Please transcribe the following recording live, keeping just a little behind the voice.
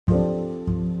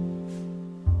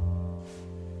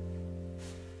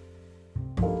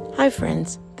Hi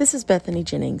friends, this is Bethany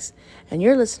Jennings, and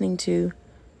you're listening to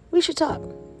We Should Talk.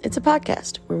 It's a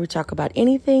podcast where we talk about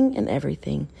anything and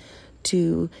everything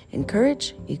to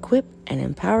encourage, equip, and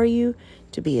empower you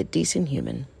to be a decent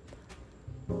human.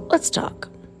 Let's talk.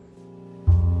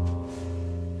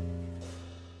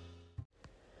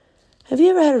 Have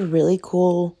you ever had a really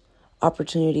cool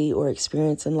opportunity or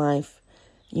experience in life?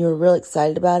 You were real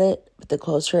excited about it, but the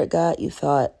closer it got, you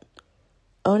thought,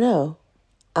 oh no,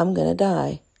 I'm going to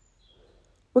die.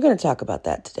 We're going to talk about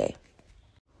that today.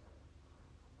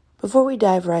 Before we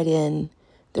dive right in,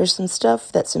 there's some stuff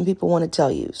that some people want to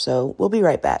tell you, so we'll be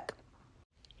right back.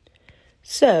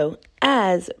 So,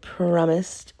 as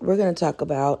promised, we're going to talk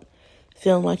about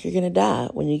feeling like you're going to die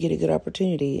when you get a good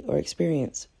opportunity or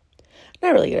experience.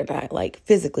 Not really going to die, like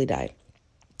physically die,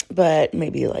 but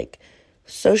maybe like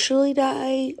socially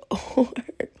die, or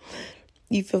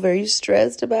you feel very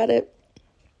stressed about it.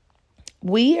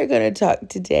 We are going to talk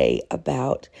today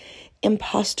about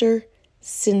imposter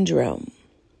syndrome.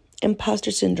 Imposter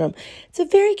syndrome. It's a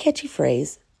very catchy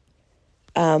phrase.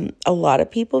 A lot of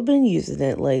people have been using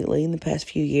it lately in the past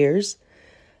few years,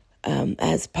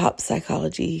 as pop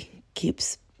psychology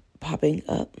keeps popping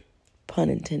up, pun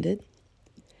intended.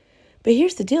 But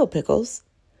here's the deal, Pickles.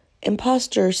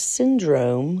 Imposter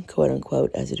syndrome, quote unquote,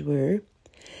 as it were,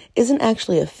 isn't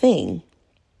actually a thing.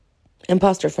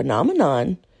 Imposter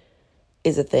phenomenon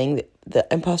is a thing. The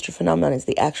imposter phenomenon is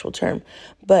the actual term.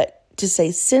 But to say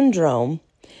syndrome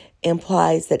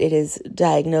implies that it is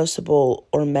diagnosable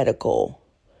or medical.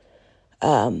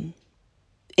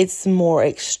 It's more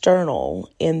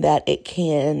external in that it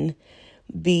can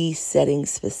be setting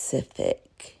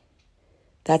specific.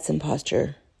 That's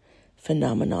imposter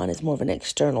phenomenon. Is more of an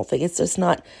external thing. It's just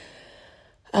not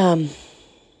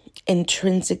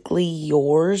intrinsically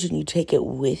yours and you take it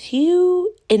with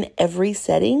you in every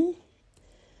setting.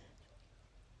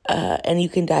 And you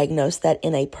can diagnose that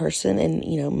in a person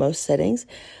in, most settings.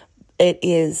 It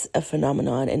is a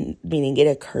phenomenon, and meaning it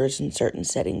occurs in certain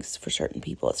settings for certain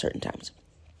people at certain times.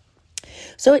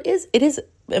 So it is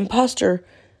imposter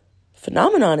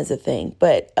phenomenon is a thing,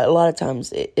 but a lot of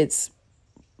times it's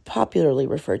popularly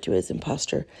referred to as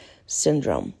imposter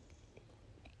syndrome.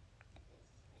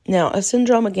 Now, a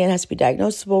syndrome, again, has to be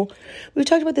diagnosable. We've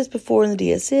talked about this before in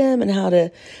the DSM and how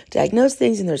to diagnose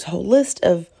things, and there's a whole list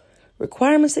of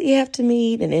requirements that you have to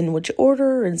meet and in which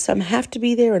order, and some have to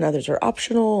be there and others are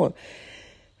optional.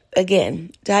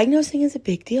 Again, diagnosing is a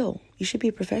big deal. You should be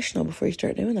a professional before you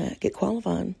start doing that. Get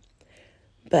qualified.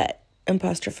 But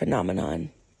imposter phenomenon,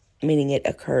 meaning it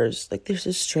occurs, like there's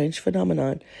this strange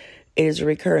phenomenon. It is a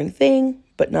recurring thing,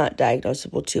 but not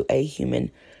diagnosable to a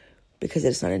human because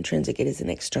it's not intrinsic. It is an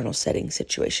external setting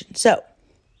situation. So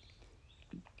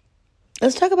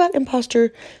let's talk about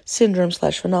imposter syndrome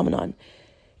 / phenomenon.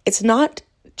 It's not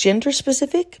gender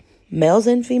specific. Males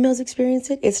and females experience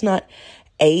it. It's not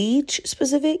age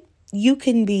specific. You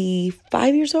can be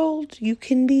 5 years old. You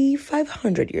can be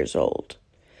 500 years old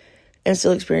and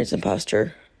still experience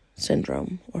imposter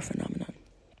syndrome or phenomenon.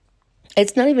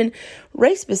 It's not even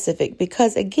race specific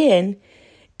because, again,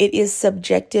 it is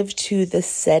subjective to the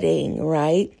setting,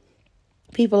 right?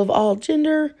 People of all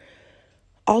gender,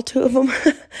 all two of them,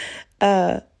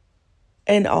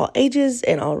 and all ages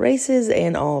and all races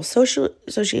and all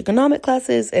socioeconomic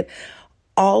classes and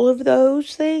all of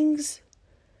those things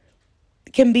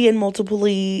can be in multiple can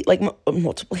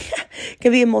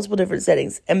be in multiple different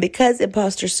settings. And because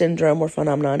imposter syndrome or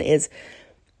phenomenon is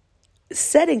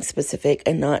setting specific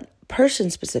and not person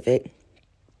specific,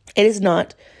 it is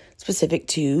not specific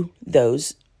to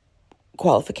those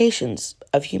qualifications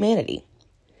of humanity.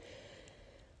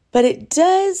 But it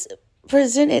does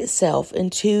present itself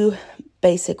in two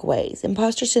basic ways.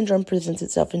 Imposter syndrome presents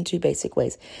itself in two basic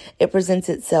ways. It presents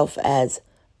itself as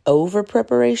over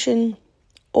preparation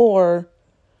or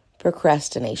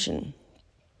procrastination.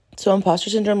 So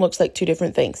imposter syndrome looks like two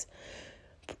different things.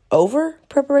 Over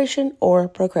preparation or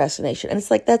procrastination. And it's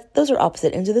like that. Those are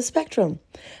opposite ends of the spectrum.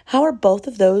 How are both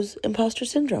of those imposter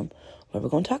syndrome? Well, we're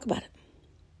going to talk about it.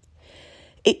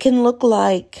 It can look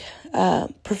like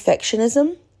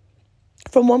perfectionism.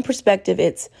 From one perspective,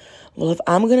 it's, well, if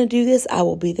I'm going to do this, I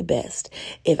will be the best.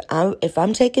 If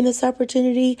I'm taking this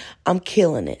opportunity, I'm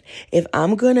killing it. If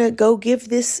I'm going to go give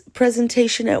this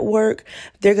presentation at work,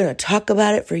 they're going to talk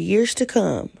about it for years to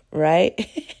come, right?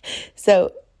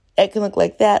 So it can look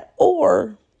like that.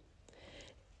 Or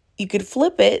you could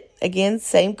flip it, again,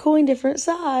 same coin, different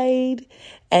side,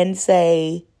 and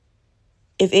say,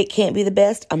 if it can't be the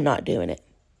best, I'm not doing it.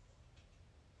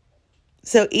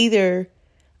 So either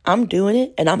I'm doing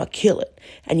it and I'm going to kill it,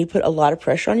 and you put a lot of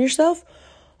pressure on yourself,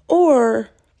 or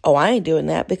oh, I ain't doing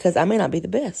that because I may not be the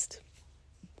best.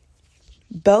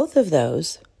 Both of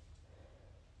those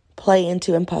play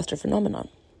into imposter phenomenon.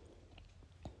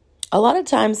 A lot of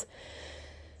times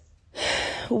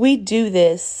we do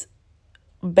this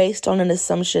based on an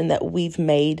assumption that we've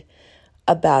made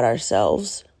about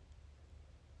ourselves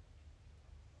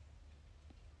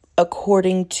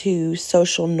according to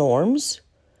social norms.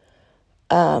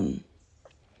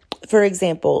 For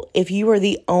example, if you were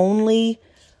the only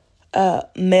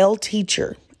male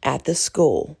teacher at the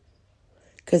school,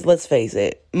 because let's face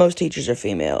it, most teachers are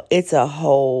female. It's a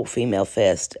whole female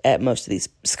fest at most of these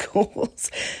schools.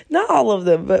 Not all of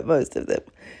them, but most of them.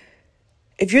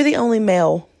 If you're the only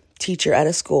male teacher at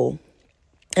a school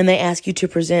and they ask you to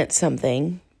present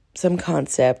something, some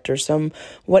concept or some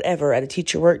whatever at a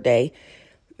teacher work day,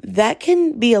 that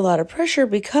can be a lot of pressure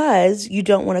because you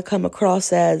don't want to come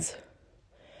across as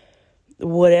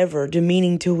whatever,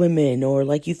 demeaning to women, or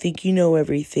like you think you know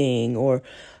everything, or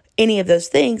any of those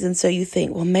things. And so you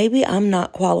think, well, maybe I'm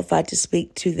not qualified to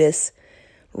speak to this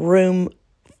room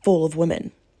full of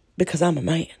women because I'm a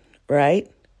man, right?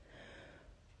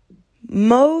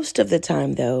 Most of the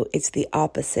time, though, it's the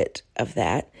opposite of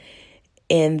that,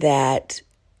 in that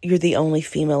you're the only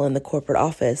female in the corporate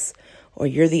office, or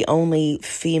you're the only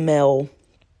female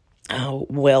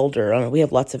welder. I don't know, we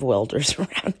have lots of welders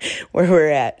around where we're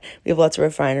at. We have lots of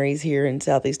refineries here in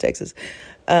Southeast Texas,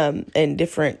 and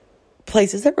different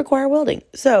places that require welding.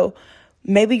 So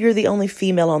maybe you're the only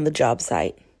female on the job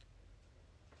site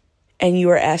and you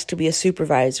are asked to be a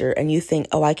supervisor and you think,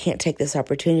 oh, I can't take this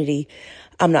opportunity.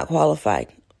 I'm not qualified.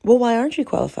 Well, why aren't you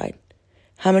qualified?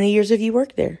 How many years have you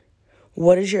worked there?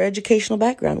 What is your educational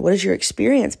background? What is your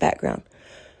experience background?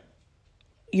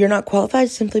 You're not qualified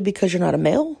simply because you're not a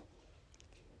male,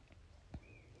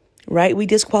 right? We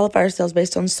disqualify ourselves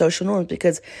based on social norms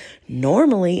because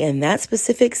normally in that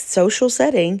specific social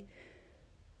setting,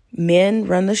 men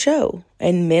run the show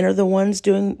and men are the ones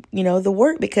doing, the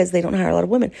work because they don't hire a lot of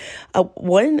women.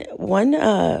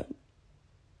 One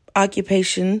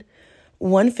occupation,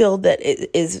 one field that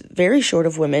is very short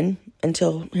of women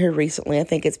until here recently, I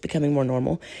think it's becoming more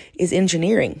normal, is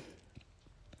engineering.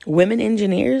 Women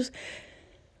engineers,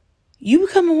 you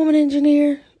become a woman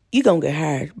engineer, you're going to get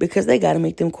hired because they got to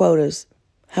meet them quotas.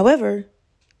 However,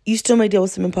 you still may deal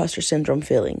with some imposter syndrome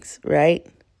feelings, right?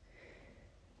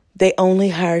 They only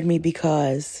hired me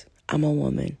because I'm a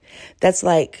woman. That's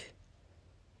like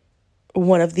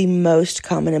one of the most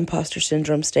common imposter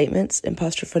syndrome statements,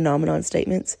 imposter phenomenon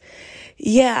statements.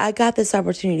 Yeah, I got this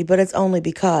opportunity, but it's only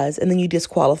because, and then you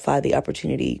disqualify the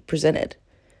opportunity presented,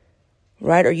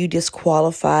 right? Or you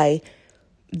disqualify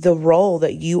the role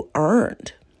that you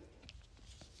earned.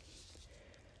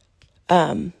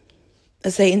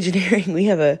 Let's say engineering. We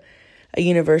have a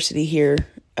university here,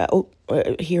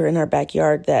 here in our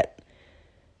backyard that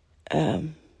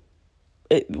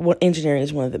engineering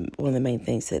is one of the main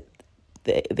things that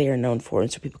they are known for,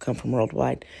 and so people come from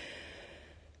worldwide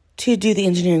to do the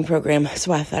engineering program. That's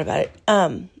why I thought about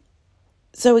it.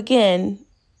 So again,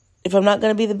 if I'm not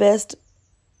going to be the best,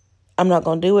 I'm not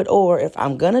going to do it. Or if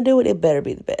I'm going to do it, it better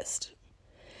be the best.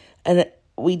 And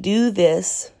we do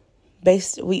this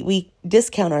we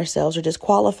discount ourselves or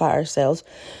disqualify ourselves,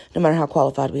 no matter how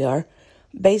qualified we are,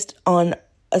 based on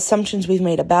assumptions we've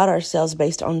made about ourselves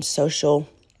based on social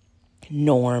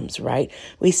norms, right?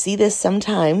 We see this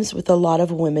sometimes with a lot of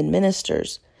women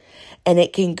ministers, and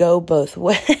it can go both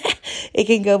ways. It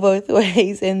can go both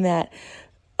ways in that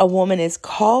a woman is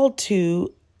called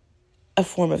to a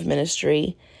form of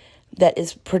ministry that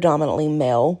is predominantly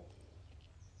male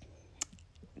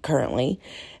currently,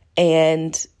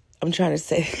 and I'm trying to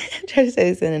say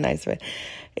this in a nice way.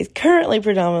 It's currently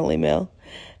predominantly male.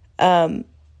 And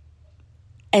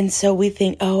so we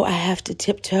think, oh, I have to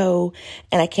tiptoe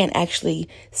and I can't actually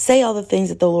say all the things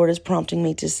that the Lord is prompting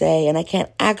me to say. And I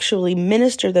can't actually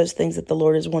minister those things that the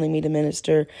Lord is wanting me to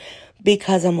minister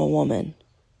because I'm a woman.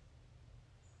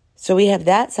 So we have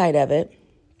that side of it.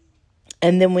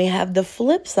 And then we have the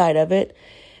flip side of it,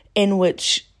 in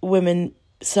which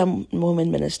some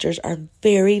women ministers are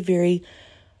very, very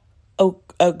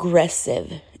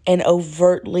aggressive and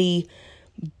overtly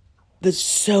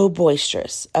so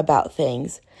boisterous about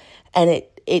things, and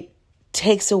it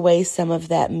takes away some of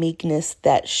that meekness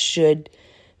that should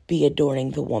be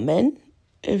adorning the woman,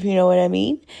 if you know what I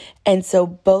mean. And so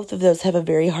both of those have a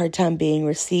very hard time being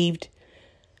received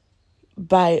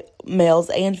by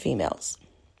males and females,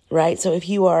 right? So if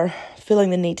you are feeling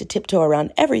the need to tiptoe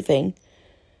around everything,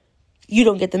 you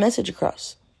don't get the message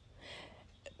across.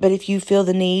 But if you feel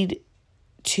the need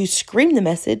to scream the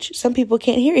message, some people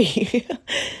can't hear you.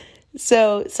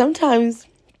 So sometimes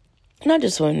not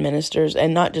just when ministers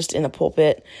and not just in a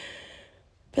pulpit,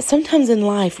 but sometimes in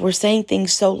life we're saying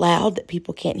things so loud that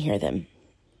people can't hear them.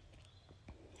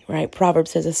 Right?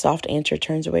 Proverbs says a soft answer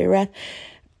turns away wrath.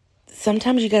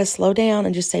 Sometimes you got to slow down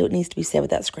and just say what needs to be said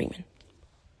without screaming.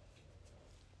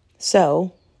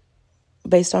 So,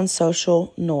 based on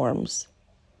social norms,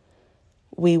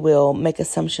 we will make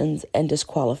assumptions and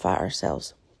disqualify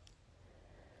ourselves.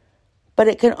 But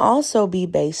it can also be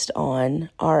based on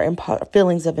our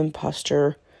feelings of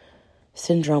imposter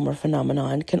syndrome or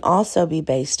phenomenon. It can also be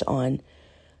based on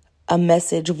a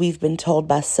message we've been told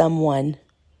by someone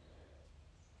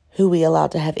who we allow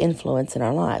to have influence in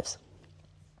our lives.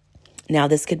 Now,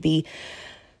 this could be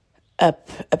a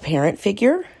parent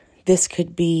figure. This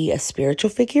could be a spiritual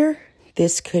figure.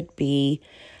 This could be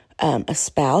a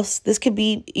spouse. This could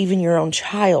be even your own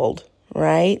child,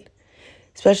 right?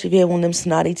 Especially if you have one of them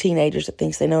snotty teenagers that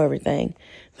thinks they know everything.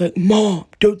 Like, Mom,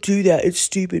 don't do that. It's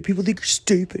stupid. People think you're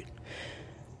stupid.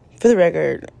 For the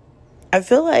record, I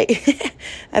feel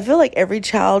like every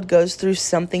child goes through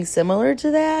something similar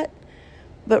to that.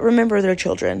 But remember, they're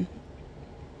children.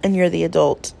 And you're the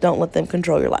adult. Don't let them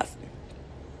control your life.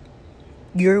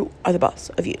 You are the boss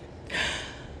of you.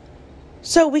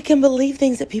 So we can believe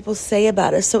things that people say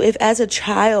about us. So if as a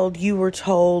child you were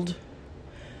told,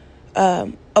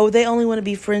 they only want to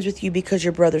be friends with you because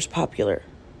your brother's popular.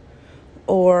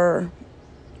 Or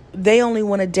they only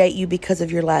want to date you because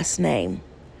of your last name.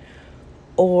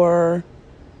 Or,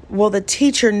 well, the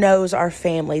teacher knows our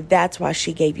family. That's why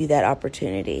she gave you that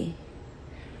opportunity.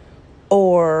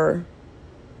 Or,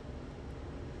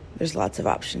 there's lots of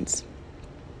options.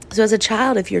 So as a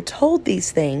child, if you're told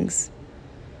these things,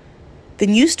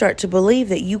 then you start to believe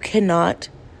that you cannot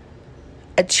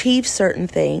achieve certain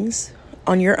things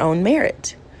on your own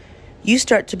merit. You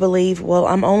start to believe, well,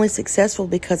 I'm only successful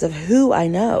because of who I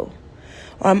know.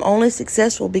 Or I'm only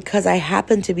successful because I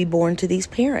happen to be born to these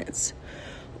parents.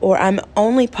 Or I'm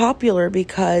only popular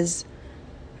because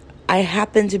I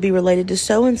happen to be related to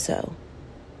so-and-so.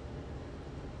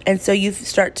 And so you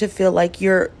start to feel like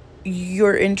your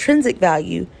intrinsic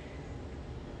value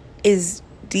is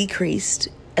decreased.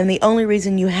 And the only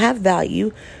reason you have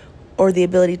value or the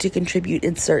ability to contribute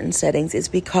in certain settings is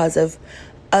because of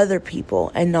other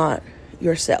people and not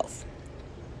yourself.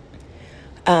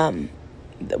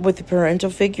 With the parental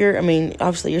figure, I mean,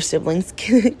 obviously your siblings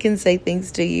can say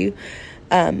things to you.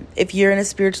 If you're in a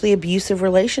spiritually abusive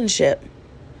relationship,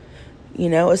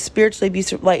 a spiritually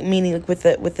abusive, like meaning like with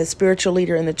a spiritual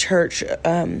leader in the church,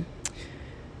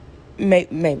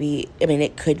 maybe, I mean,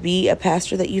 it could be a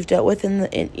pastor that you've dealt with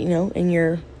in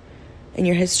your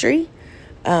history.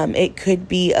 It could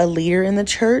be a leader in the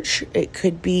church. It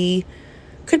could be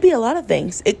a lot of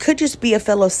things. It could just be a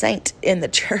fellow saint in the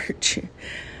church.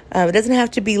 It doesn't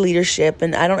have to be leadership.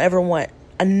 And I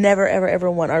never,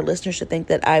 ever want our listeners to think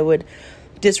that I would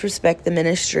disrespect the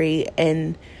ministry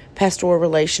and pastoral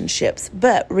relationships.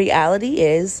 But reality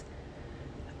is,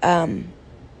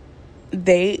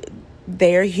 they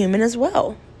are human as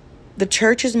well. The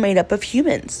church is made up of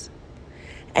humans.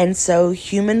 And so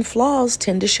human flaws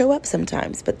tend to show up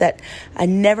sometimes. But that I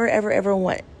never, ever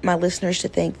want my listeners to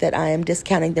think that I am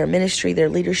discounting their ministry, their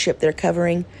leadership, their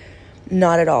covering.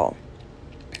 Not at all.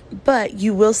 But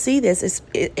you will see this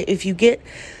if you get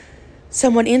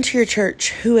someone into your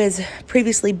church who has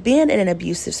previously been in an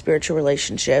abusive spiritual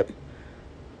relationship.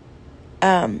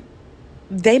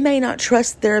 They may not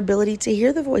trust their ability to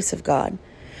hear the voice of God.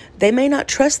 They may not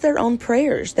trust their own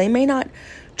prayers. They may not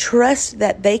trust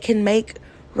that they can make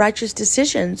righteous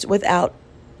decisions without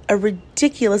a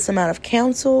ridiculous amount of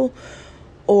counsel,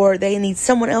 or they need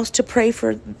someone else to pray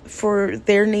for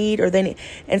their need, or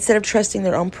instead of trusting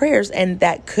their own prayers. And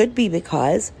that could be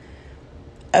because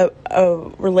a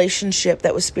relationship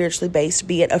that was spiritually based,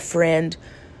 be it a friend,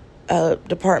 a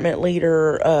department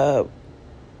leader, a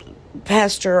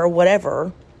pastor, or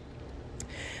whatever,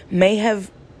 may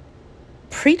have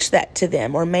preached that to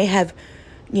them, or may have,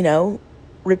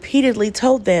 repeatedly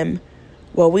told them,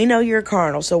 well, we know you're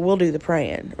carnal, so we'll do the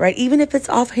praying, right? Even if it's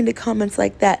offhanded comments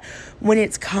like that, when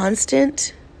it's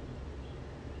constant,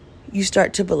 you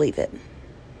start to believe it.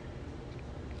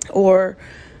 Or,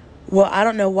 well, I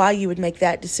don't know why you would make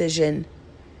that decision.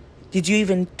 Did you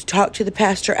even talk to the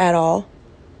pastor at all?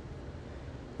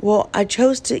 Well, I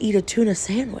chose to eat a tuna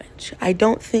sandwich. I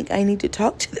don't think I need to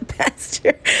talk to the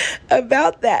pastor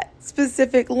about that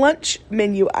specific lunch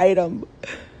menu item.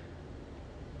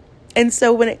 And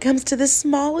so when it comes to the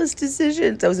smallest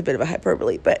decisions, that was a bit of a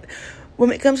hyperbole, but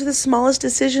when it comes to the smallest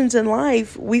decisions in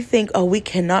life, we think, we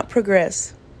cannot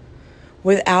progress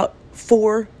without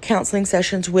 4 counseling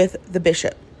sessions with the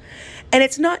bishop. And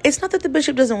it's not that the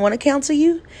bishop doesn't want to counsel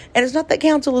you, and it's not that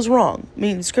counsel is wrong. I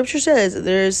mean, Scripture says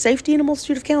there is safety in a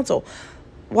multitude of counsel,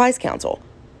 wise counsel.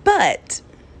 But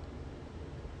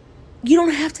you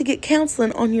don't have to get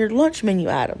counseling on your lunch menu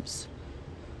items.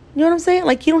 You know what I'm saying?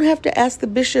 Like, you don't have to ask the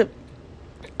bishop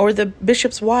or the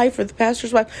bishop's wife or the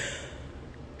pastor's wife,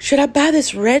 should I buy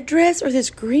this red dress or this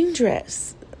green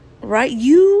dress? Right?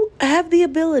 You have the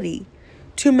ability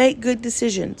to make good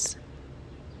decisions.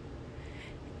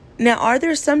 Now, are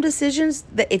there some decisions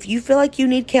that if you feel like you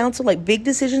need counsel, like big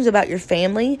decisions about your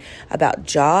family, about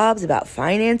jobs, about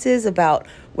finances, about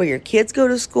where your kids go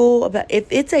to school, about if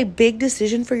it's a big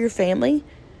decision for your family,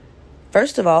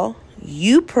 first of all,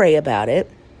 you pray about it.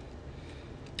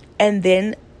 And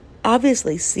then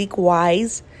obviously seek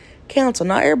wise counsel.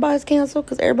 Not everybody's counsel,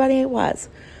 because everybody ain't wise.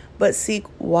 But seek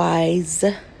wise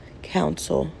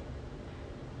counsel.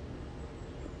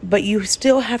 But you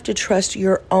still have to trust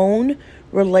your own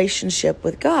relationship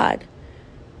with God.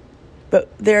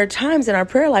 But there are times in our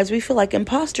prayer lives we feel like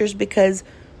imposters because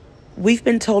we've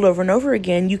been told over and over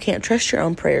again, you can't trust your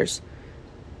own prayers.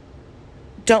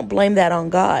 Don't blame that on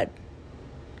God.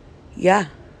 Yeah.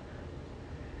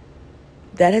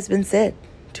 That has been said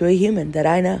to a human that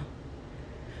I know.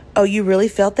 Oh, you really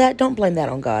felt that? Don't blame that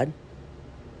on God.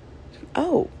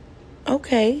 Oh,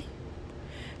 okay.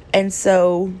 And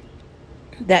so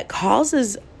that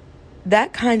causes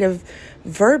that kind of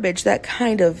verbiage, that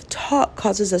kind of talk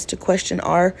causes us to question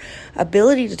our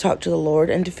ability to talk to the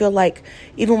Lord and to feel like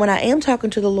even when I am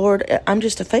talking to the Lord, I'm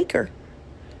just a faker.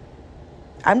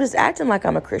 I'm just acting like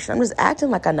I'm a Christian. I'm just acting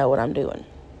like I know what I'm doing.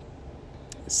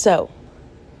 So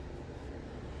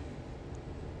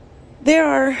there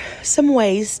are some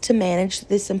ways to manage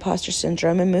this imposter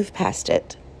syndrome and move past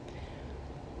it.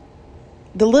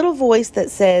 The little voice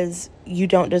that says you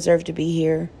don't deserve to be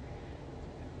here,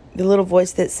 the little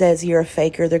voice that says you're a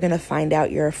faker, they're going to find out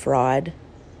you're a fraud,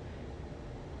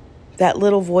 that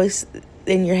little voice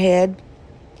in your head,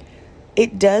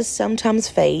 it does sometimes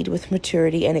fade with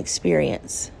maturity and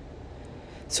experience.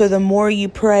 So the more you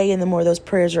pray and the more those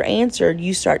prayers are answered,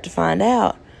 you start to find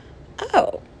out,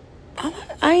 oh,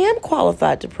 I am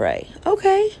qualified to pray.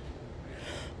 Okay.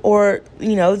 Or,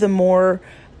 the more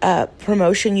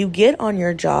promotion you get on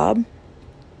your job,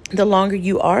 the longer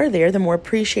you are there, the more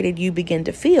appreciated you begin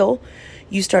to feel.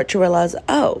 You start to realize,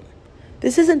 oh,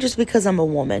 this isn't just because I'm a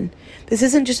woman. This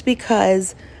isn't just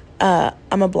because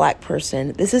I'm a black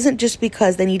person. This isn't just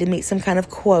because they need to meet some kind of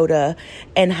quota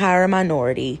and hire a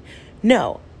minority.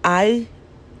 No, I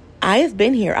have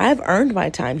been here. I have earned my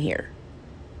time here.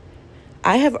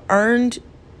 I have earned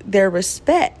their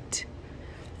respect.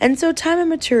 And so time and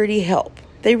maturity help.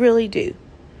 They really do.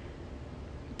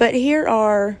 But here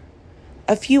are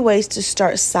a few ways to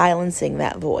start silencing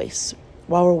that voice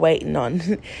while we're waiting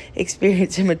on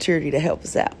experience and maturity to help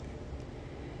us out.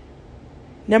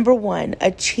 Number 1,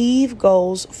 achieve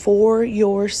goals for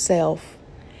yourself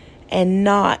and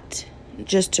not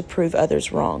just to prove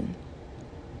others wrong.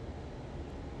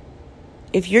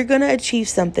 If you're going to achieve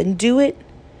something, do it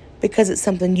because it's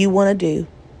something you want to do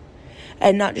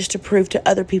and not just to prove to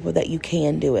other people that you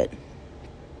can do it.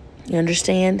 You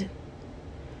understand?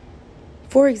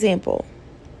 For example,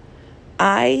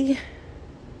 I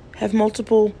have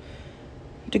multiple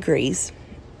degrees,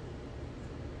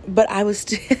 but I was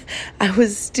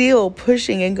still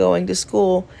pushing and going to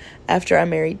school after I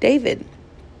married David.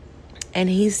 And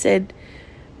he said,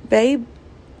 "Babe,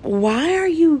 why are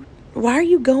you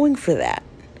going for that?"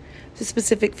 It's a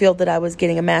specific field that I was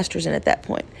getting a master's in at that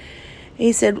point. And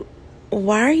he said,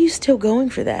 "Why are you still going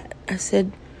for that?" I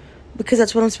said, "Because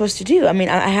that's what I'm supposed to do. I mean,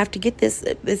 I have to get this.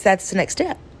 That's the next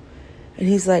step." And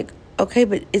he's like, "Okay,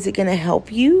 but is it going to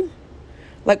help you?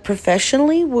 Like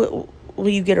professionally, will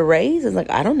you get a raise?" I was like,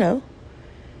 "I don't know."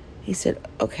 He said,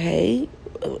 "Okay,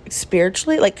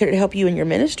 spiritually, like could it help you in your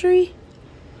ministry?"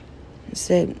 I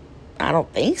said, "I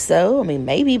don't think so. I mean,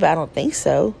 maybe, but I don't think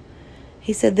so."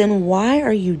 He said, "Then why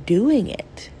are you doing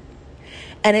it?"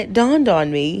 And it dawned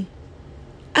on me,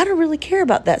 I don't really care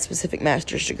about that specific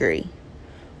master's degree.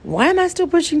 Why am I still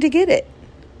pushing to get it?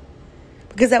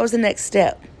 Because that was the next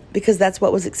step. Because that's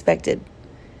what was expected.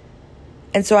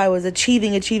 And so I was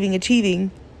achieving,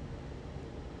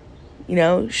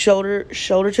 shoulder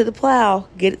to the plow,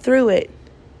 get through it,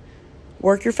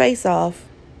 work your face off.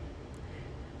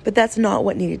 But that's not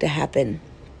what needed to happen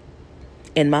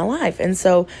in my life. And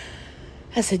so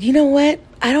I said, you know what?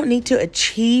 I don't need to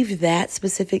achieve that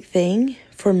specific thing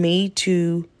for me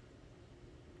to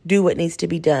do what needs to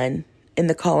be done in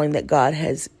the calling that God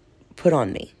has put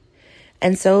on me.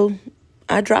 And so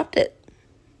I dropped it.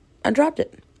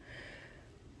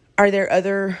 Are there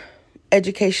other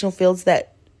educational fields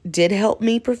that did help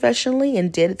me professionally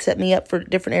and did set me up for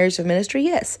different areas of ministry?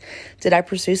 Yes. Did I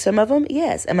pursue some of them?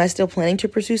 Yes. Am I still planning to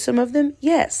pursue some of them?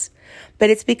 Yes. But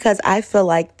it's because I feel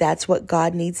like that's what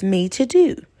God needs me to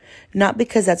do, not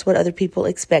because that's what other people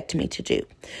expect me to do.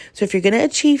 So if you're going to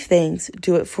achieve things,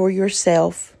 do it for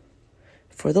yourself,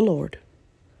 for the Lord,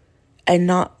 and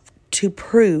not to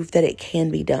prove that it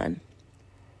can be done.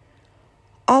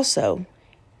 Also,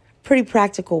 pretty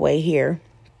practical way here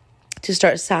to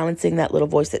start silencing that little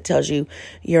voice that tells you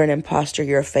you're an imposter,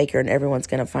 you're a faker, and everyone's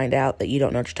going to find out that you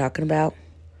don't know what you're talking about.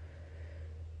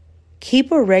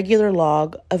 Keep a regular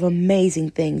log of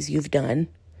amazing things you've done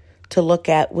to look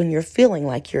at when you're feeling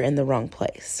like you're in the wrong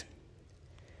place.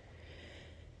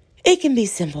 It can be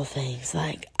simple things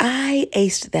like, I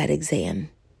aced that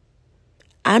exam.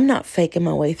 I'm not faking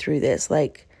my way through this.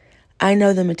 Like, I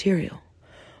know the material.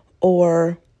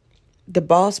 Or the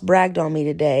boss bragged on me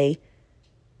today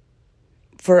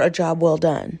for a job well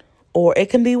done. Or it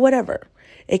can be whatever.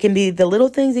 It can be the little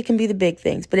things, it can be the big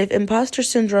things. But if imposter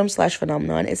syndrome /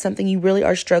 phenomenon is something you really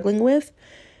are struggling with,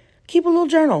 keep a little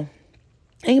journal.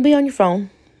 It can be on your phone,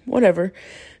 whatever.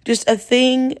 Just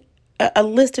a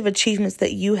list of achievements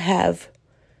that you have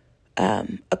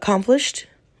accomplished,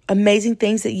 amazing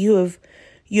things that you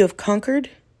have conquered,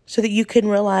 so that you can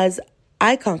realize,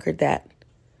 I conquered that.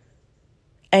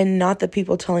 And not the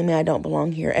people telling me I don't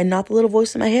belong here. And not the little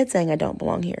voice in my head saying I don't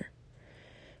belong here.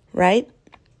 Right?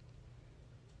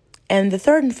 And the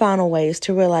third and final way is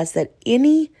to realize that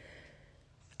any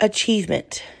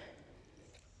achievement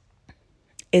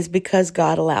is because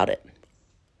God allowed it.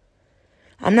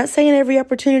 I'm not saying every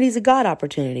opportunity is a God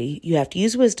opportunity. You have to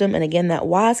use wisdom. And again, that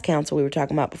wise counsel we were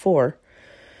talking about before.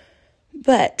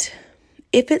 But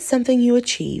if it's something you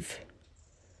achieve,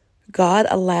 God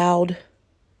allowed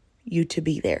you to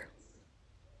be there.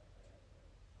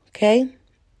 Okay?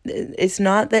 It's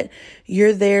not that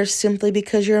you're there simply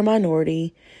because you're a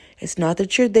minority. It's not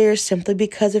that you're there simply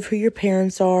because of who your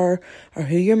parents are or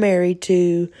who you're married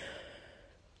to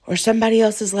or somebody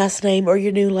else's last name or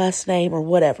your new last name or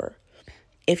whatever.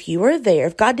 If you are there,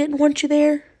 if God didn't want you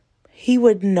there, He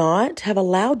would not have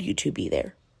allowed you to be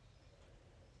there.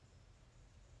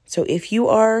 So if you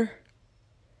are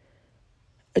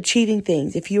achieving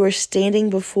things, if you are standing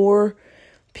before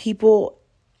people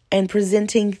and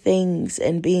presenting things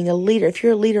and being a leader, if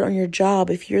you're a leader on your job,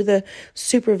 if you're the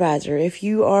supervisor, if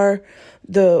you are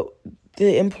the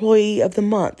employee of the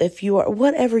month, if you are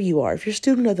whatever you are, if you're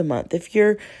student of the month, if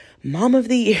you're mom of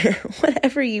the year,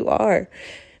 whatever you are,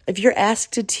 if you're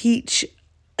asked to teach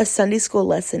a Sunday school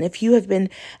lesson, if you have been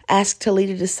asked to lead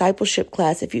a discipleship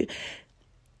class, if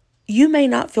you may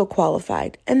not feel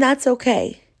qualified, and that's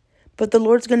okay. But the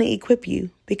Lord's going to equip you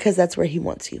because that's where He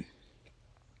wants you.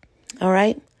 All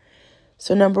right?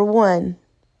 So 1,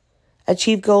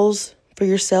 achieve goals for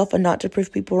yourself and not to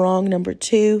prove people wrong.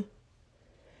 2,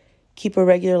 keep a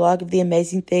regular log of the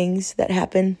amazing things that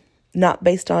happen, not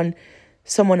based on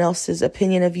someone else's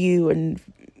opinion of you and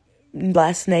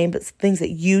last name, but things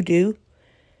that you do.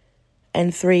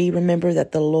 And 3, remember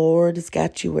that the Lord has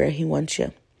got you where He wants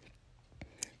you.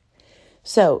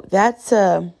 So that's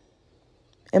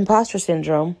imposter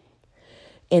syndrome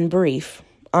in brief.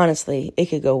 Honestly, it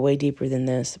could go way deeper than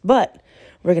this, but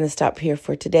we're going to stop here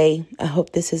for today. I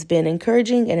hope this has been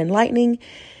encouraging and enlightening,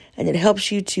 and it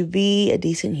helps you to be a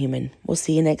decent human. We'll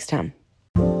see you next time.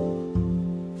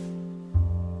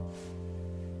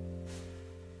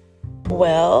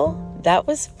 Well, that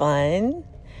was fun.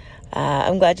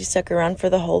 I'm glad you stuck around for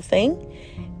the whole thing,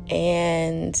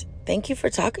 and thank you for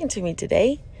talking to me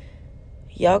today.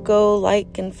 Y'all go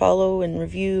like and follow and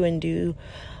review and do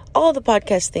all the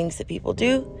podcast things that people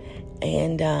do.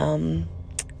 And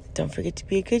don't forget to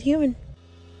be a good human.